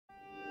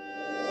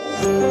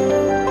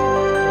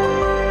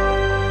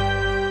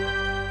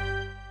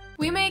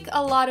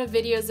a lot of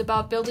videos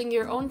about building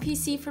your own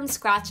PC from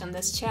scratch on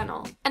this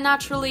channel, and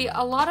naturally,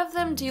 a lot of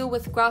them deal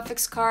with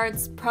graphics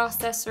cards,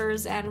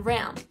 processors, and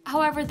RAM.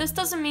 However, this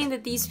doesn't mean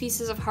that these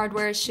pieces of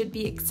hardware should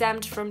be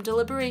exempt from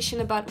deliberation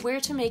about where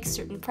to make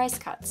certain price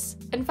cuts.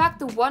 In fact,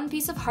 the one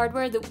piece of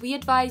hardware that we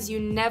advise you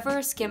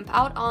never skimp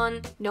out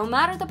on, no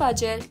matter the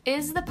budget,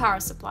 is the power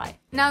supply.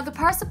 Now, the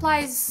power supply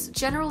is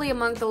generally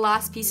among the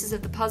last pieces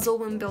of the puzzle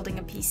when building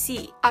a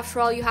PC. After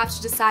all, you have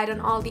to decide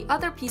on all the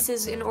other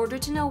pieces in order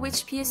to know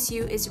which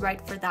PSU is right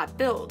for that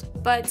build.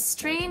 But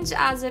strange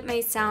as it may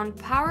sound,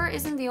 power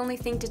isn't the only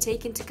thing to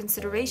take into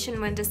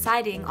consideration when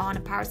deciding on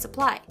a power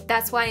supply.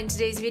 That's why in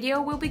today's video,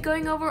 we'll be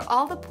going over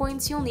all the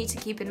points you'll need to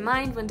keep in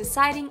mind when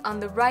deciding on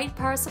the right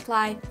power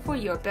supply for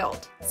your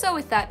build. So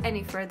without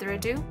any further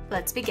ado,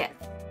 let's begin.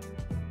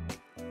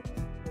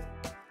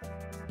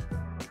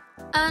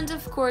 And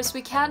of course,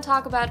 we can't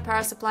talk about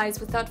power supplies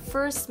without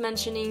first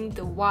mentioning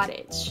the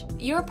wattage.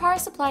 Your power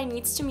supply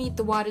needs to meet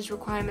the wattage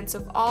requirements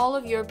of all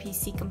of your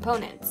PC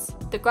components.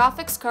 The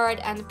graphics card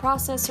and the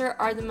processor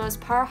are the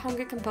most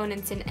power-hungry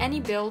components in any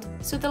build,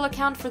 so they'll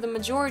account for the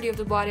majority of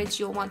the wattage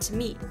you'll want to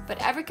meet.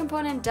 But every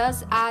component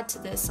does add to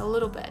this a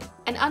little bit.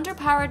 An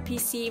underpowered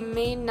PC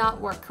may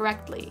not work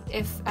correctly,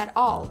 if at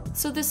all,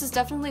 so this is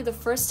definitely the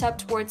first step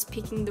towards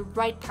picking the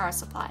right power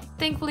supply.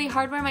 Thankfully,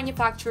 hardware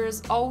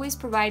manufacturers always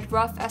provide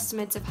rough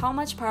estimates of how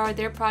much power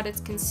their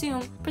products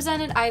consume,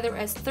 presented either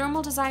as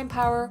thermal design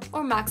power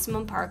or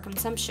maximum power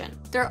consumption.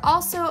 There are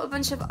also a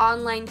bunch of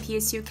online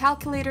PSU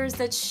calculators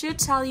that should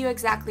tell you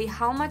exactly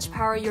how much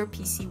power your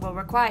PC will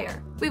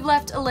require. We've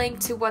left a link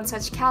to one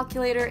such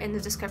calculator in the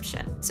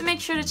description, so make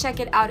sure to check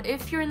it out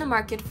if you're in the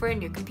market for a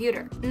new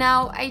computer.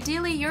 Now,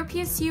 ideally, your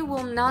PSU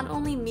will not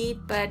only meet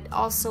but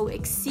also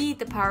exceed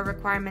the power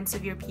requirements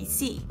of your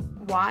PC.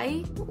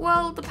 Why?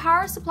 Well, the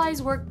power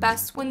supplies work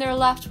best when they're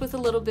left with a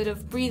little bit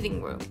of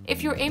breathing room.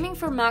 If you're aiming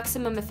for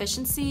maximum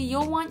efficiency,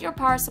 you'll want your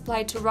power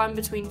supply to run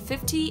between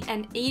 50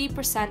 and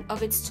 80%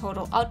 of its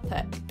total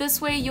output.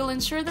 This way, you'll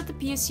ensure that the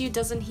PSU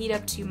doesn't heat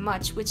up too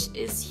much, which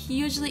is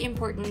hugely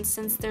important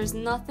since there's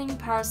nothing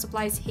power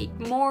supplies hate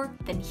more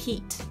than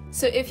heat.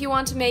 So if you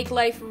want to make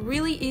life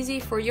really easy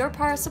for your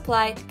power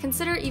supply,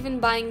 consider even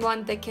buying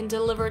one that can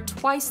deliver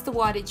twice the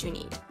wattage you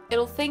need.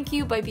 It'll thank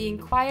you by being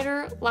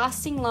quieter,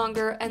 lasting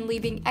longer, and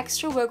leaving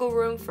extra wiggle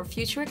room for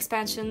future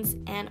expansions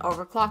and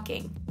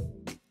overclocking.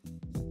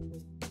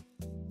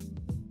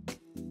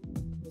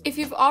 If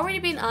you've already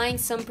been eyeing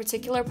some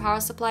particular power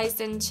supplies,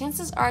 then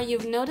chances are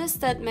you've noticed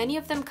that many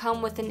of them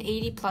come with an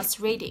 80+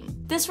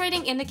 rating. This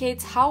rating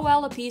indicates how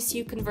well a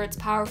PSU converts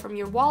power from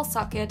your wall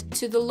socket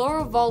to the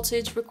lower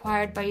voltage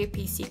required by your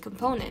PC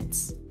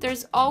components.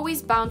 There's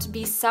always bound to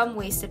be some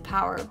wasted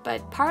power,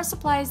 but power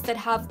supplies that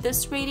have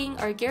this rating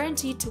are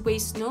guaranteed to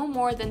waste no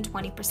more than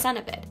 20%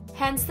 of it,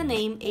 hence the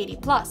name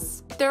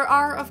 80+. There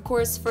are, of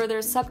course, further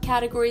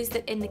subcategories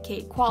that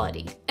indicate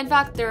quality. In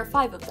fact, there are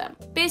 5 of them.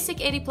 Basic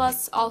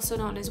 80+, also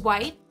known as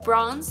white,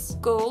 bronze,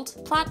 gold,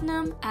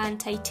 platinum, and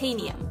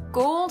titanium.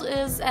 Gold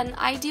is an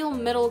ideal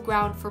middle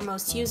ground for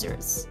most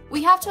users.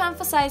 We have to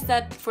emphasize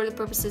that for the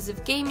purposes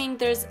of gaming,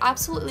 there's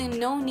absolutely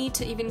no need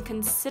to even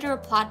consider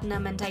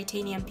platinum and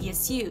titanium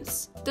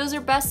PSUs. Those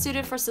are best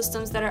suited for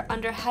systems that are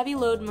under heavy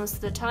load most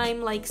of the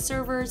time, like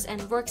servers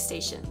and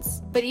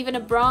workstations. But even a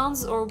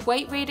bronze or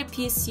white rated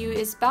PSU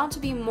is bound to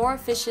be more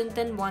efficient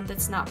than one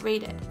that's not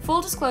rated.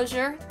 Full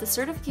disclosure, the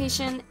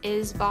certification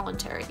is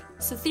voluntary.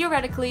 So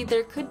theoretically,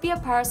 there could be a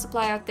power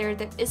supply out there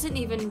that isn't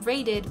even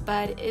rated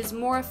but is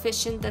more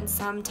efficient than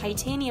some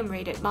titanium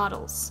rated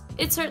models.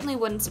 It certainly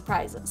wouldn't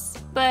surprise us.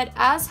 But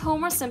as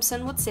Homer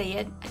Simpson would say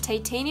it, a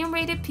titanium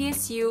rated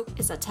PSU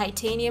is a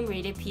titanium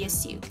rated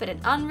PSU, but an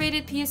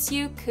unrated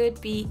PSU could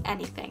be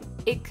anything.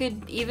 It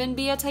could even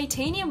be a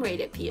titanium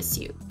rated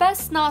PSU.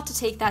 Best not to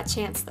take that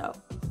chance though.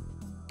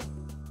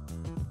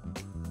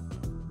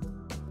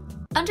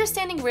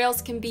 Understanding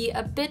rails can be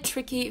a bit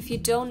tricky if you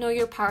don't know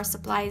your power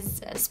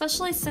supplies,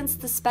 especially since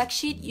the spec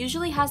sheet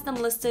usually has them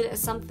listed as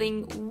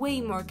something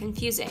way more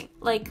confusing,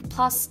 like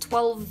plus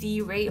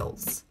 12V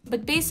rails.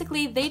 But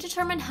basically, they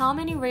determine how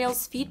many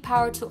rails feed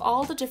power to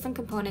all the different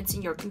components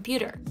in your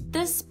computer.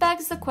 This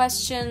begs the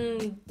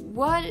question,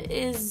 what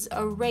is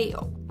a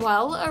rail?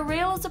 Well, a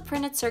rail is a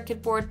printed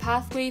circuit board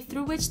pathway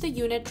through which the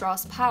unit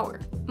draws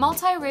power.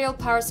 Multi-rail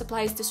power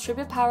supplies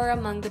distribute power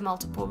among the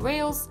multiple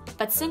rails,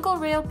 but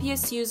single-rail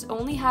PSUs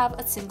only have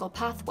a single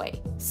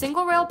pathway.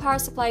 Single-rail power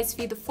supplies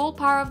feed the full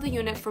power of the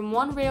unit from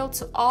one rail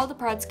to all the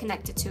parts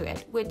connected to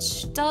it,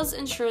 which does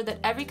ensure that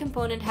every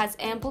component has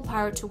ample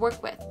power to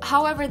work with.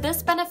 However,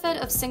 this benefit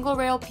of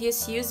single-rail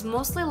PSUs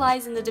mostly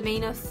lies in the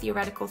domain of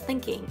theoretical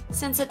thinking,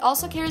 since it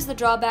also carries the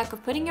drawback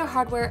of putting your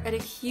hardware at a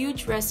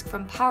huge risk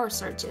from power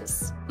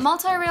surges.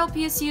 Multi-rail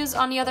PSUs,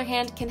 on the other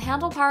hand, can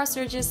handle power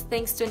surges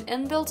thanks to an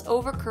inbuilt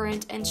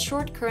overcurrent and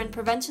short current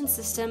prevention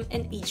system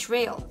in each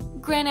rail.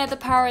 Granted, the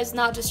power is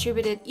not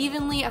distributed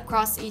evenly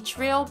across each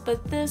rail,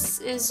 but this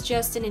is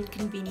just an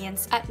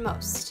inconvenience at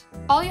most.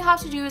 All you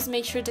have to do is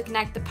make sure to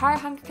connect the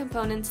power-hungry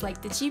components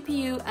like the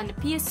GPU and the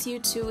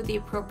PSU to the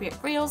appropriate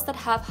rails that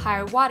have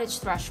higher wattage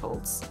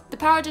thresholds. The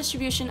power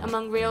distribution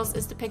among rails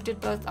is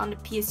depicted both on the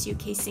PSU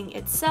casing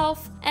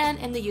itself and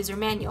in the user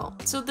manual,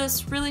 so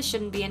this really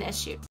shouldn't be an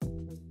issue.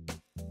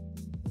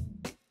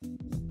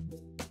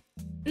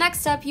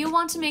 Next up, you'll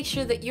want to make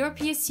sure that your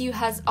PSU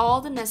has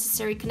all the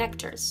necessary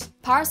connectors.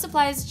 Power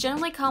supplies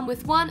generally come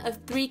with one of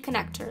 3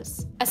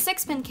 connectors: a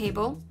 6-pin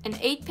cable, an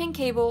 8-pin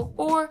cable,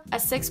 or a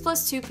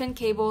 6+2-pin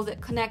cable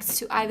that connects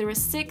to either a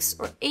 6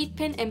 or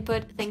 8-pin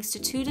input thanks to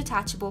 2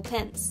 detachable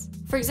pins.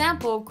 For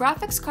example,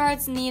 graphics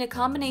cards need a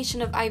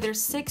combination of either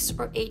 6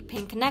 or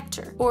 8-pin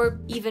connector, or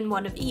even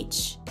one of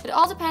each. It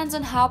all depends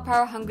on how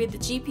power hungry the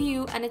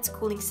GPU and its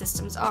cooling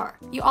systems are.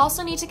 You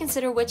also need to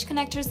consider which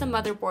connectors the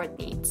motherboard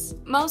needs.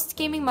 Most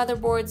gaming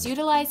motherboards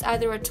utilize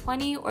either a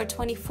 20 or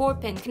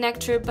 24-pin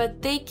connector,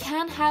 but they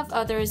can have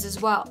others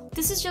as well.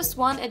 This is just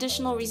one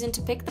additional reason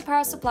to pick the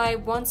power supply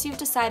once you've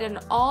decided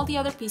on all the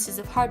other pieces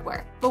of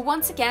hardware. But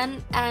once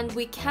again, and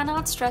we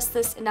cannot stress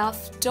this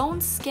enough,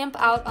 don't skimp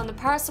out on the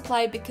power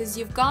supply because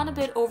you've gone a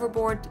bit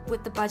overboard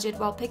with the budget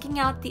while picking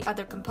out the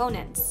other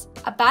components.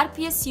 A bad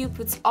PSU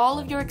puts all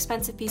of your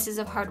expensive pieces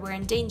of hardware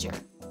in danger.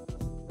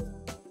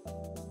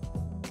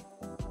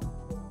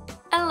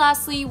 And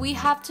lastly, we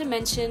have to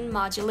mention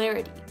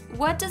modularity.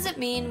 What does it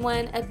mean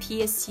when a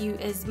PSU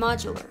is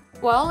modular?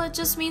 Well, it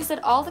just means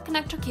that all the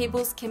connector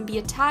cables can be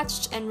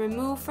attached and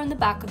removed from the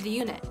back of the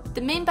unit.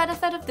 The main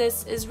benefit of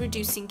this is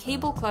reducing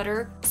cable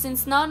clutter,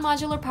 since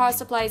non-modular power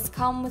supplies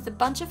come with a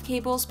bunch of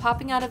cables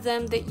popping out of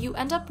them that you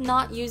end up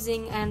not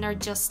using and are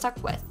just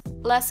stuck with.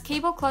 Less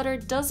cable clutter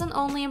doesn't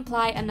only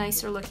imply a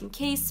nicer looking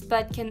case,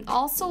 but can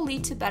also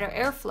lead to better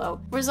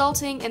airflow,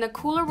 resulting in a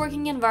cooler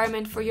working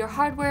environment for your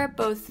hardware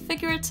both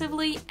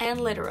figuratively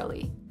and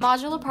literally.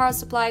 Modular power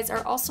supplies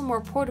are also more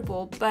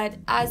portable, but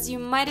as you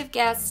might have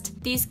guessed,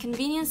 these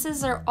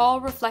conveniences are all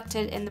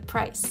reflected in the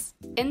price.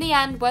 In the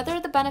end, whether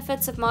the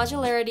benefits of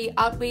modularity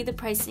outweigh the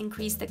price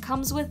increase that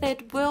comes with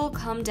it will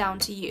come down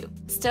to you.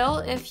 Still,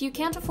 if you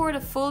can't afford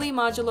a fully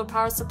modular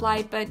power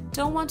supply but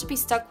don't want to be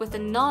stuck with a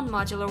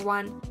non-modular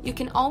one, you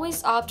can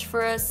always opt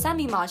for a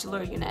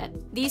semi-modular unit.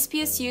 These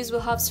PSUs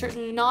will have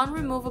certain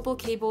non-removable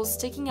cables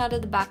sticking out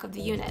of the back of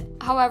the unit.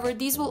 However,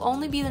 these will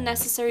only be the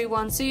necessary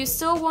ones, so you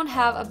still won't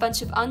have a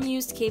bunch of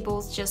unused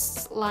cables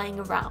just lying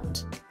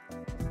around.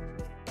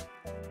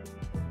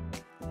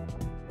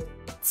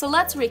 So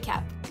let's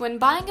recap. When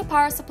buying a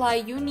power supply,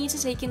 you need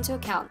to take into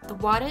account the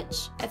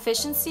wattage,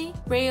 efficiency,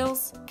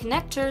 rails,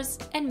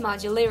 connectors, and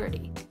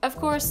modularity. Of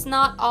course,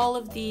 not all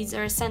of these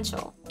are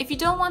essential. If you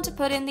don't want to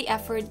put in the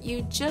effort,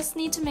 you just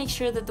need to make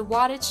sure that the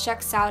wattage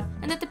checks out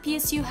and that the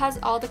PSU has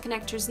all the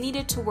connectors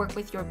needed to work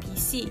with your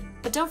PC.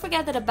 But don't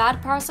forget that a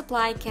bad power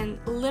supply can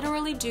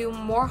literally do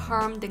more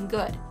harm than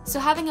good. So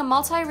having a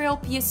multi-rail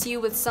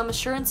PSU with some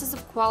assurances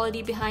of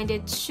quality behind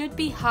it should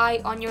be high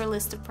on your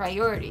list of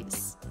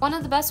priorities. One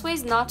of the best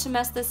ways not to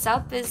mess this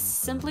up is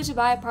simply to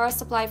buy a power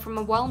supply from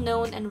a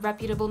well-known and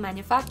reputable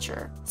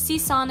manufacturer.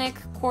 Seasonic,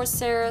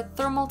 Corsair,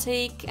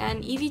 Thermaltake,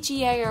 and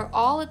EVGA are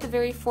all at the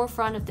very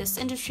forefront of this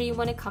industry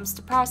when it comes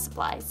to power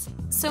supplies.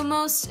 So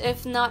most,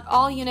 if not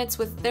all, units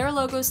with their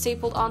logo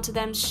stapled onto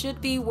them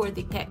should be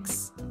worthy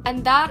picks.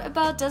 And that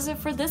about does it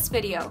for this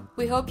video.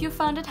 We hope you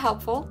found it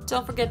helpful.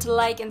 Don't forget to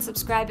like and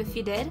subscribe if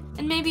you did,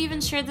 and maybe even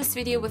share this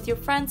video with your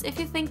friends if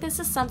you think this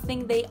is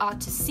something they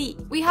ought to see.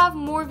 We have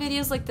more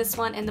videos like this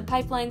one in the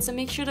pipeline, so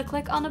make sure to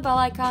click on the bell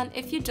icon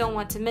if you don't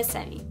want to miss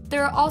any.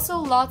 There are also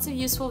lots of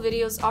useful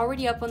videos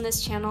already up on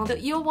this channel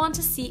that you'll want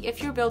to see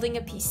if you're building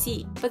a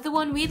PC. But the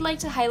one we'd like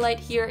to highlight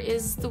here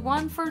is the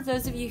one for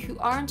those of you who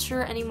aren't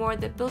sure anymore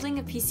that building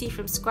a PC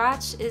from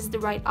scratch is the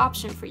right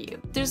option for you.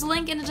 There's a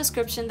link in the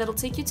description that'll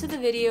take you to the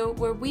video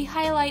where we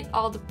highlight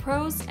all the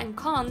pros and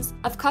cons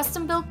of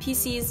custom-built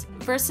PCs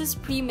versus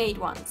pre-made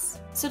ones.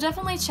 So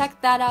definitely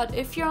check that out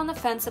if you're on the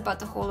fence about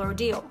the whole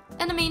ordeal.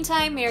 In the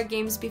meantime, may your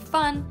games be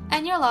fun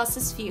and your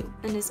losses few.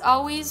 And as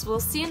always, we'll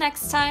see you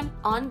next time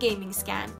on Gaming Scan.